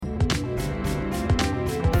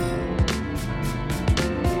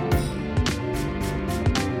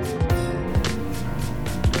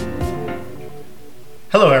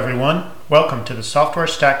Hello everyone, welcome to the Software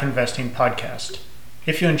Stack Investing Podcast.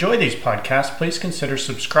 If you enjoy these podcasts, please consider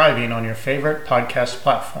subscribing on your favorite podcast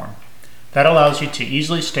platform. That allows you to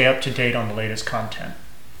easily stay up to date on the latest content.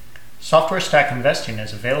 Software Stack Investing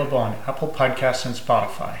is available on Apple Podcasts and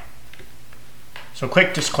Spotify. So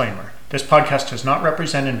quick disclaimer, this podcast does not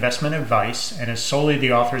represent investment advice and is solely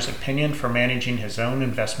the author's opinion for managing his own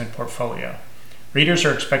investment portfolio. Readers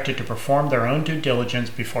are expected to perform their own due diligence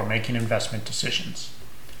before making investment decisions.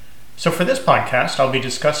 So for this podcast, I'll be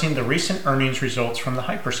discussing the recent earnings results from the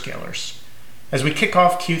hyperscalers. As we kick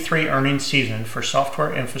off Q3 earnings season for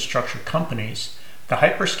software infrastructure companies, the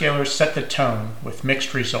hyperscalers set the tone with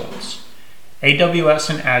mixed results. AWS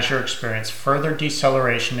and Azure experienced further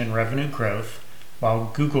deceleration in revenue growth,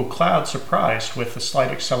 while Google Cloud surprised with a slight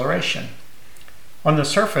acceleration. On the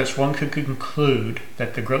surface, one could conclude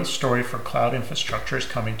that the growth story for cloud infrastructure is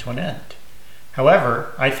coming to an end.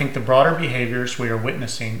 However, I think the broader behaviors we are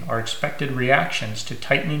witnessing are expected reactions to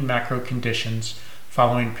tightening macro conditions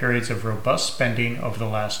following periods of robust spending over the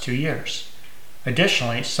last 2 years.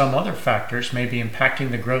 Additionally, some other factors may be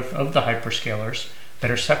impacting the growth of the hyperscalers that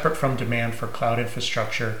are separate from demand for cloud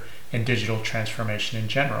infrastructure and digital transformation in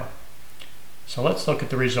general. So let's look at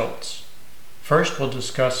the results. First, we'll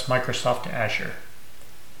discuss Microsoft Azure.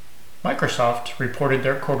 Microsoft reported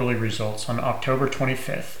their quarterly results on October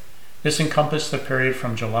 25th. This encompassed the period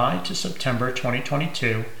from July to September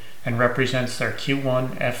 2022 and represents their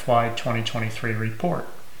Q1 FY 2023 report.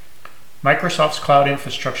 Microsoft's cloud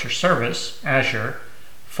infrastructure service, Azure,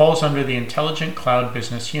 falls under the Intelligent Cloud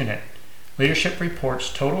Business Unit. Leadership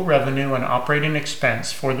reports total revenue and operating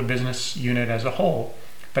expense for the business unit as a whole,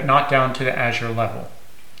 but not down to the Azure level.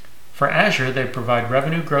 For Azure, they provide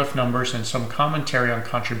revenue growth numbers and some commentary on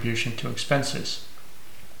contribution to expenses.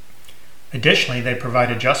 Additionally, they provide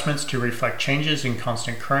adjustments to reflect changes in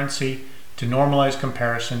constant currency to normalize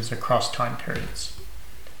comparisons across time periods.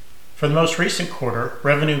 For the most recent quarter,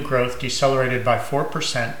 revenue growth decelerated by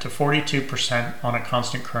 4% to 42% on a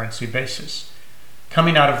constant currency basis.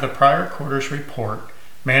 Coming out of the prior quarter's report,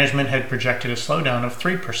 management had projected a slowdown of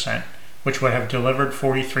 3%, which would have delivered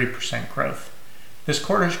 43% growth. This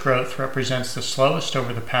quarter's growth represents the slowest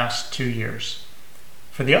over the past 2 years.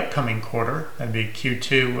 For the upcoming quarter, that'd be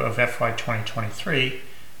Q2 of FY 2023,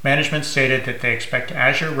 management stated that they expect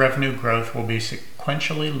Azure revenue growth will be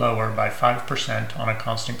sequentially lower by 5% on a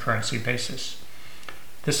constant currency basis.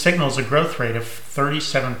 This signals a growth rate of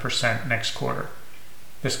 37% next quarter.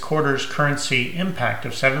 This quarter's currency impact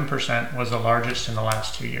of 7% was the largest in the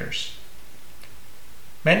last 2 years.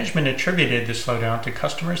 Management attributed the slowdown to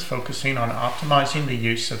customers focusing on optimizing the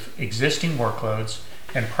use of existing workloads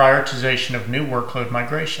and prioritization of new workload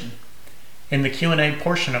migration. In the Q&A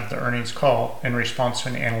portion of the earnings call, in response to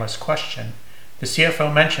an analyst question, the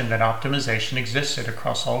CFO mentioned that optimization existed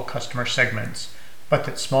across all customer segments, but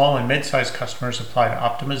that small and mid-sized customers applied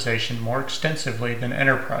optimization more extensively than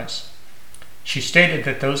enterprise. She stated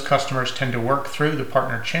that those customers tend to work through the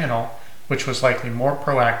partner channel, which was likely more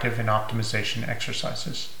proactive in optimization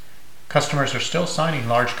exercises. Customers are still signing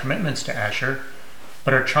large commitments to Azure,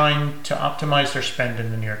 but are trying to optimize their spend in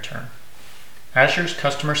the near term. Azure's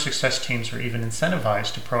customer success teams are even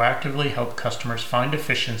incentivized to proactively help customers find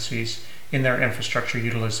efficiencies in their infrastructure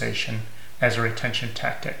utilization as a retention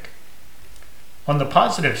tactic. On the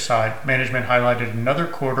positive side, management highlighted another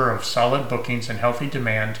quarter of solid bookings and healthy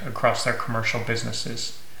demand across their commercial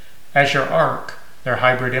businesses. Azure Arc, their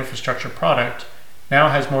hybrid infrastructure product, now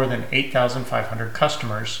has more than 8,500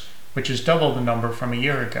 customers, which is double the number from a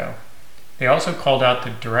year ago. They also called out the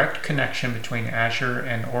direct connection between Azure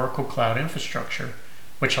and Oracle Cloud Infrastructure,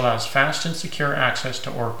 which allows fast and secure access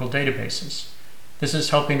to Oracle databases. This is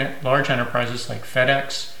helping large enterprises like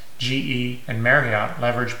FedEx, GE, and Marriott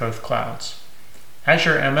leverage both clouds.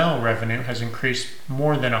 Azure ML revenue has increased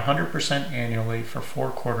more than 100% annually for 4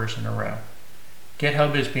 quarters in a row.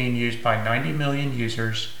 GitHub is being used by 90 million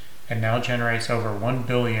users and now generates over 1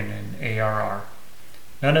 billion in ARR.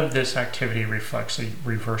 None of this activity reflects a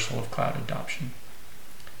reversal of cloud adoption.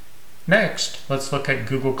 Next, let's look at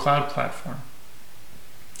Google Cloud Platform.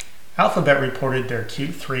 Alphabet reported their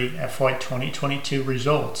Q3 FY 2022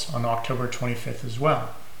 results on October 25th as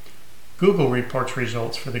well. Google reports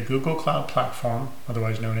results for the Google Cloud Platform,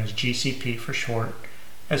 otherwise known as GCP for short,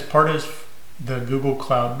 as part of the Google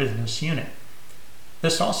Cloud Business Unit.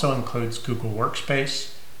 This also includes Google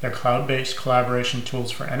Workspace, their cloud-based collaboration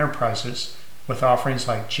tools for enterprises, with offerings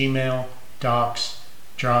like Gmail, Docs,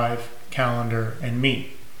 Drive, Calendar, and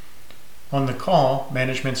Meet. On the call,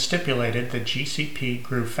 management stipulated that GCP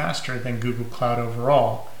grew faster than Google Cloud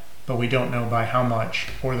overall, but we don't know by how much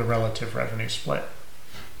or the relative revenue split.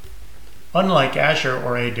 Unlike Azure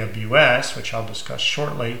or AWS, which I'll discuss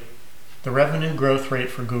shortly, the revenue growth rate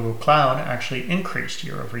for Google Cloud actually increased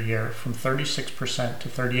year over year from 36% to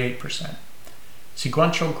 38%.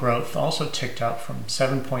 Sequential growth also ticked up from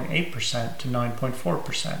 7.8% to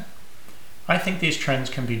 9.4%. I think these trends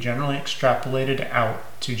can be generally extrapolated out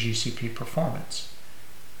to GCP performance.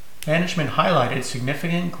 Management highlighted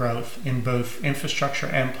significant growth in both infrastructure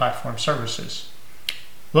and platform services.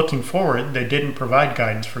 Looking forward, they didn't provide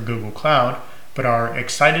guidance for Google Cloud, but are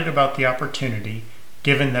excited about the opportunity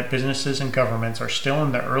given that businesses and governments are still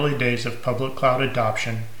in the early days of public cloud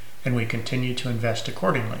adoption and we continue to invest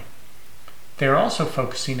accordingly. They are also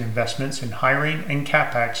focusing investments in hiring and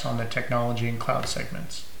CapEx on the technology and cloud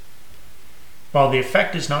segments. While the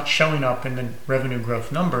effect is not showing up in the revenue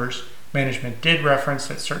growth numbers, management did reference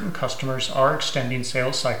that certain customers are extending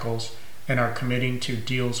sales cycles and are committing to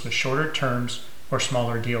deals with shorter terms or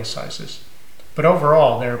smaller deal sizes. But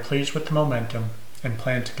overall, they are pleased with the momentum and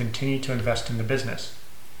plan to continue to invest in the business.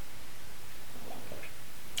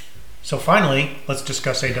 So finally, let's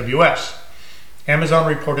discuss AWS. Amazon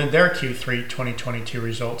reported their Q3 2022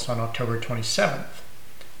 results on October 27th.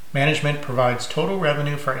 Management provides total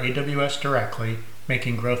revenue for AWS directly,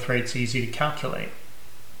 making growth rates easy to calculate.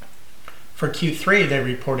 For Q3, they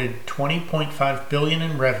reported $20.5 billion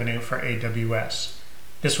in revenue for AWS.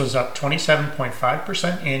 This was up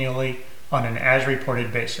 27.5% annually on an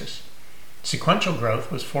as-reported basis. Sequential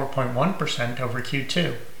growth was 4.1% over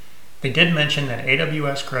Q2. They did mention that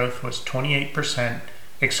AWS growth was 28%,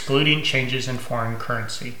 excluding changes in foreign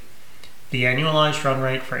currency. The annualized run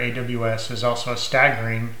rate for AWS is also a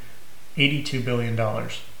staggering $82 billion.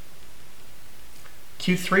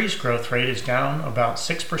 Q3's growth rate is down about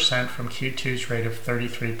 6% from Q2's rate of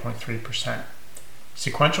 33.3%.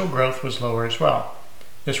 Sequential growth was lower as well.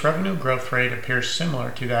 This revenue growth rate appears similar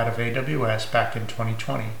to that of AWS back in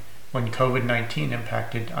 2020, when COVID-19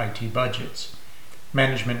 impacted IT budgets.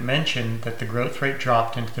 Management mentioned that the growth rate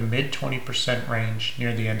dropped into the mid-20% range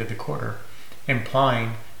near the end of the quarter,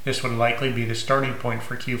 implying this would likely be the starting point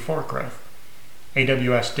for Q4 growth.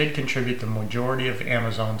 AWS did contribute the majority of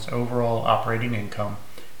Amazon's overall operating income,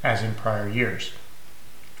 as in prior years.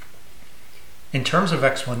 In terms of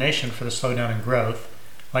explanation for the slowdown in growth,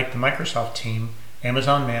 like the Microsoft team,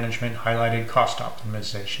 Amazon management highlighted cost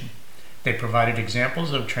optimization. They provided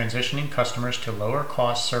examples of transitioning customers to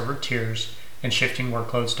lower-cost server tiers and shifting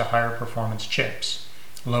workloads to higher performance chips,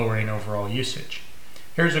 lowering overall usage.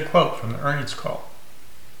 Here's a quote from the earnings call.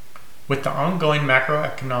 With the ongoing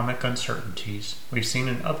macroeconomic uncertainties, we've seen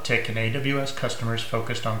an uptick in AWS customers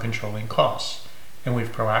focused on controlling costs, and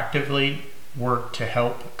we've proactively worked to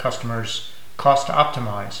help customers cost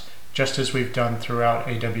optimize, just as we've done throughout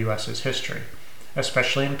AWS's history,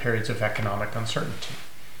 especially in periods of economic uncertainty.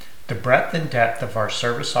 The breadth and depth of our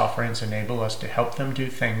service offerings enable us to help them do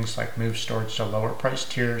things like move storage to lower price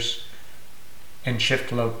tiers and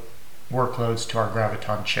shift workloads to our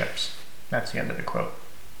Graviton chips. That's the end of the quote.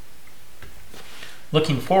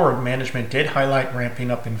 Looking forward, management did highlight ramping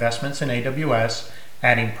up investments in AWS,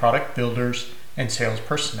 adding product builders and sales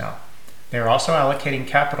personnel. They are also allocating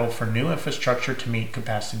capital for new infrastructure to meet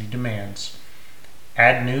capacity demands,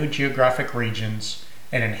 add new geographic regions,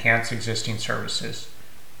 and enhance existing services.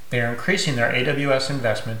 They are increasing their AWS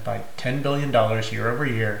investment by $10 billion year over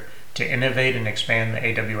year to innovate and expand the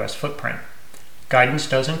AWS footprint. Guidance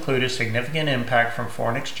does include a significant impact from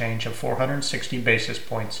foreign exchange of 460 basis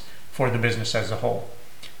points for the business as a whole.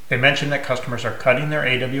 They mentioned that customers are cutting their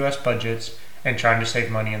AWS budgets and trying to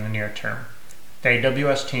save money in the near term. The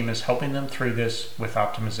AWS team is helping them through this with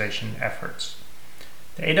optimization efforts.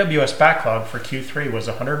 The AWS backlog for Q3 was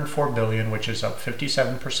 $104 billion, which is up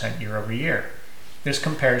 57% year over year. This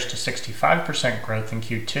compares to 65% growth in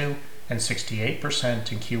Q2 and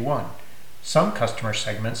 68% in Q1. Some customer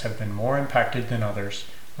segments have been more impacted than others,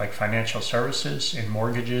 like financial services and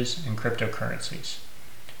mortgages and cryptocurrencies.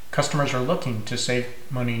 Customers are looking to save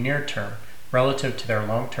money near term relative to their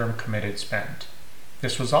long-term committed spend.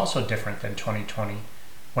 This was also different than 2020,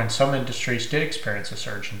 when some industries did experience a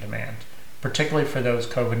surge in demand, particularly for those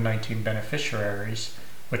COVID-19 beneficiaries,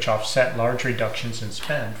 which offset large reductions in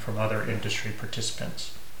spend from other industry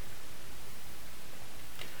participants.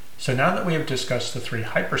 So now that we have discussed the three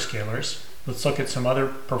hyperscalers, let's look at some other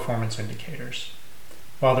performance indicators.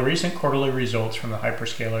 While the recent quarterly results from the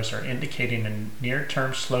hyperscalers are indicating a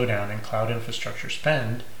near-term slowdown in cloud infrastructure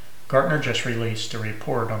spend, Gartner just released a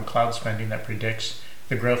report on cloud spending that predicts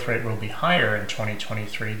the growth rate will be higher in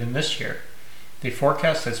 2023 than this year. They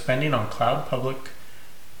forecast that spending on cloud public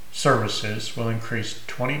services will increase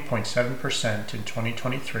 20.7% in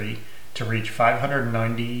 2023 to reach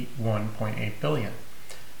 $591.8 billion.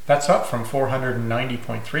 That's up from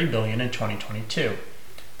 $490.3 billion in 2022.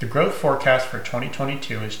 The growth forecast for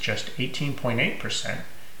 2022 is just 18.8%,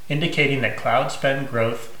 indicating that cloud spend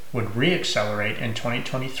growth would re-accelerate in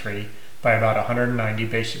 2023 by about 190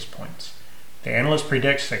 basis points. The analyst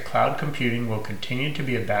predicts that cloud computing will continue to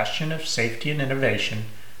be a bastion of safety and innovation,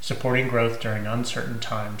 supporting growth during uncertain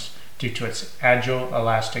times due to its agile,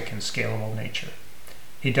 elastic, and scalable nature.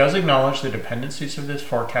 He does acknowledge the dependencies of this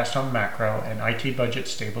forecast on macro and IT budget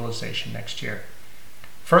stabilization next year.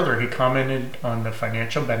 Further, he commented on the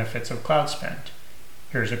financial benefits of cloud spend.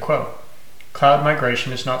 Here's a quote. "Cloud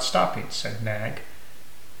migration is not stopping," said Nag.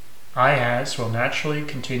 IaaS will naturally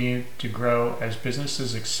continue to grow as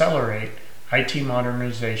businesses accelerate IT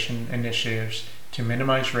modernization initiatives to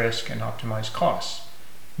minimize risk and optimize costs.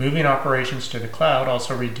 Moving operations to the cloud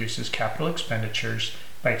also reduces capital expenditures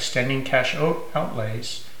by extending cash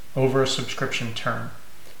outlays over a subscription term,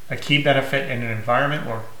 a key benefit in an environment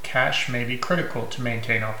where cash may be critical to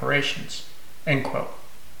maintain operations. End quote.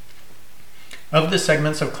 Of the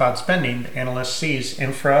segments of cloud spending, the analyst sees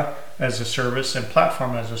infra as a service and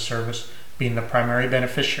platform as a service being the primary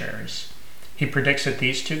beneficiaries. He predicts that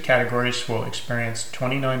these two categories will experience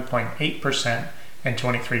 29.8% and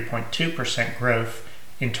 23.2% growth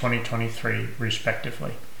in 2023,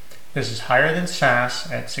 respectively. This is higher than SaaS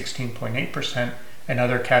at 16.8% and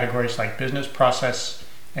other categories like business process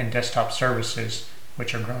and desktop services,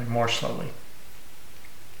 which are growing more slowly.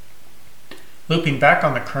 Looping back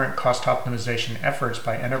on the current cost optimization efforts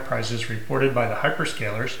by enterprises reported by the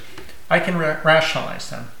hyperscalers, I can rationalize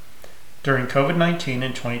them. During COVID-19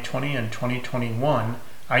 in 2020 and 2021,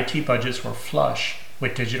 IT budgets were flush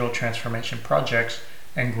with digital transformation projects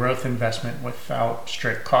and growth investment without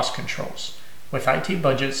strict cost controls. With IT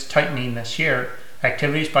budgets tightening this year,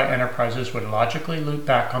 activities by enterprises would logically loop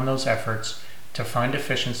back on those efforts to find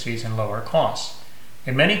efficiencies and lower costs.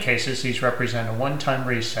 In many cases, these represent a one-time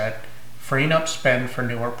reset, freeing up spend for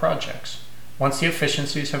newer projects. Once the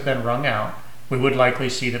efficiencies have been wrung out, we would likely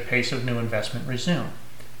see the pace of new investment resume.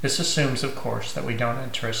 This assumes, of course, that we don't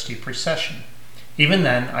enter a steep recession. Even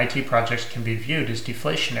then, IT projects can be viewed as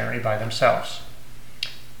deflationary by themselves.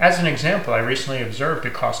 As an example, I recently observed a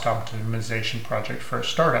cost optimization project for a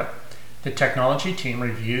startup. The technology team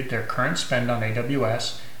reviewed their current spend on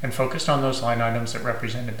AWS and focused on those line items that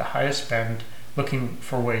represented the highest spend, looking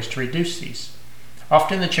for ways to reduce these.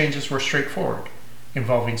 Often the changes were straightforward,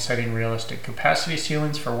 involving setting realistic capacity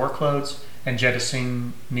ceilings for workloads and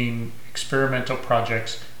jettisoning experimental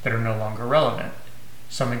projects that are no longer relevant.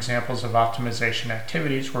 Some examples of optimization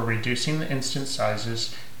activities were reducing the instance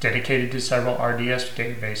sizes dedicated to several RDS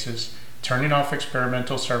databases, turning off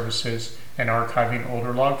experimental services, and archiving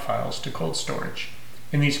older log files to cold storage.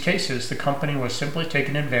 In these cases, the company was simply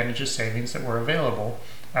taking advantage of savings that were available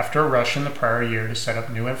after a rush in the prior year to set up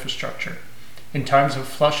new infrastructure. In times of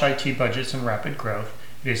flush IT budgets and rapid growth,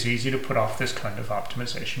 it is easy to put off this kind of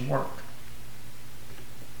optimization work.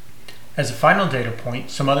 As a final data point,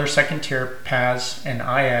 some other second-tier PaaS and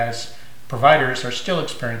IaaS providers are still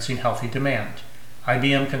experiencing healthy demand.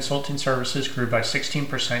 IBM Consulting Services grew by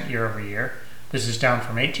 16% year over year. This is down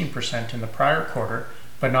from 18% in the prior quarter,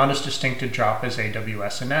 but not as distinct a drop as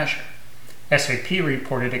AWS and Azure. SAP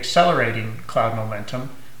reported accelerating cloud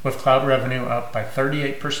momentum, with cloud revenue up by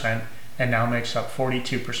 38% and now makes up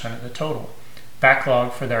 42% of the total.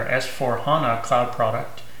 Backlog for their S/4HANA cloud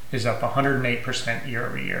product is up 108% year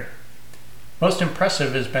over year. Most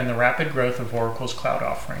impressive has been the rapid growth of Oracle's cloud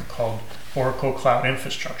offering called Oracle Cloud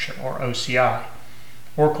Infrastructure, or OCI.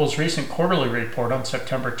 Oracle's recent quarterly report on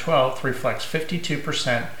September 12th reflects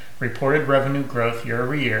 52% reported revenue growth year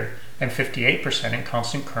over year and 58% in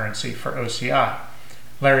constant currency for OCI.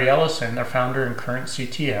 Larry Ellison, their founder and current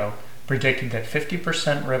CTO, predicted that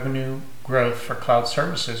 50% revenue growth for cloud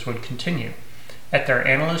services would continue. At their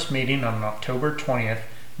analyst meeting on October 20th,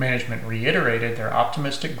 management reiterated their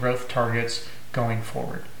optimistic growth targets going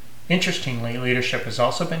forward. Interestingly, leadership has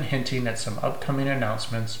also been hinting at some upcoming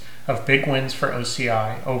announcements of big wins for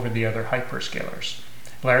OCI over the other hyperscalers.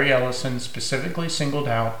 Larry Ellison specifically singled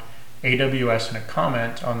out AWS in a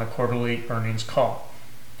comment on the quarterly earnings call.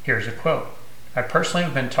 Here's a quote. "I personally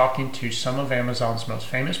have been talking to some of Amazon's most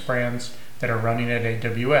famous brands that are running at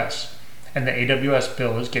AWS, and the AWS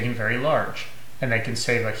bill is getting very large, and they can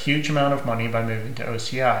save a huge amount of money by moving to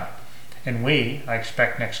OCI. And I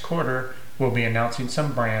expect next quarter, we'll be announcing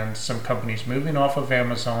some brands, some companies moving off of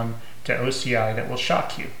Amazon to OCI that will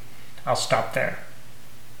shock you. I'll stop there."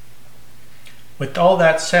 With all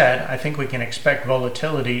that said, I think we can expect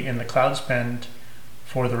volatility in the cloud spend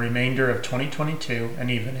for the remainder of 2022 and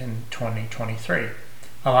even in 2023.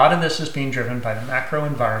 A lot of this is being driven by the macro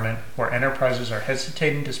environment where enterprises are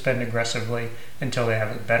hesitating to spend aggressively until they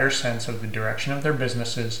have a better sense of the direction of their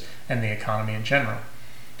businesses and the economy in general.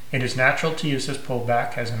 It is natural to use this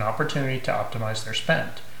pullback as an opportunity to optimize their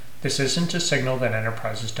spend. This isn't to signal that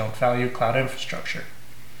enterprises don't value cloud infrastructure.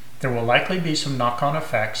 There will likely be some knock-on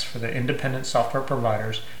effects for the independent software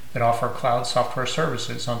providers that offer cloud software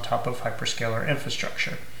services on top of hyperscaler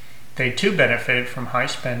infrastructure. They too benefited from high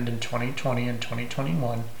spend in 2020 and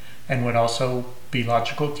 2021 and would also be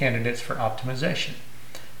logical candidates for optimization.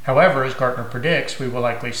 However, as Gartner predicts, we will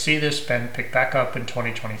likely see this spend pick back up in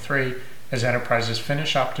 2023 as enterprises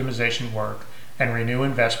finish optimization work and renew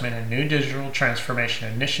investment in new digital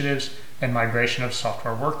transformation initiatives and migration of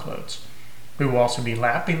software workloads. We will also be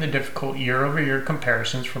lapping the difficult year-over-year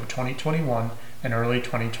comparisons from 2021 and early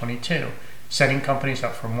 2022, setting companies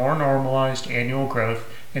up for more normalized annual growth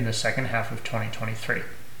in the second half of 2023.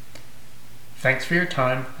 Thanks for your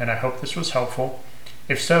time, and I hope this was helpful.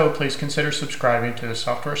 If so, please consider subscribing to the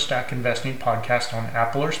Software Stack Investing podcast on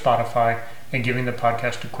Apple or Spotify and giving the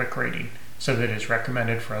podcast a quick rating so that it is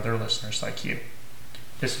recommended for other listeners like you.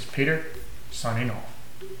 This is Peter, signing off.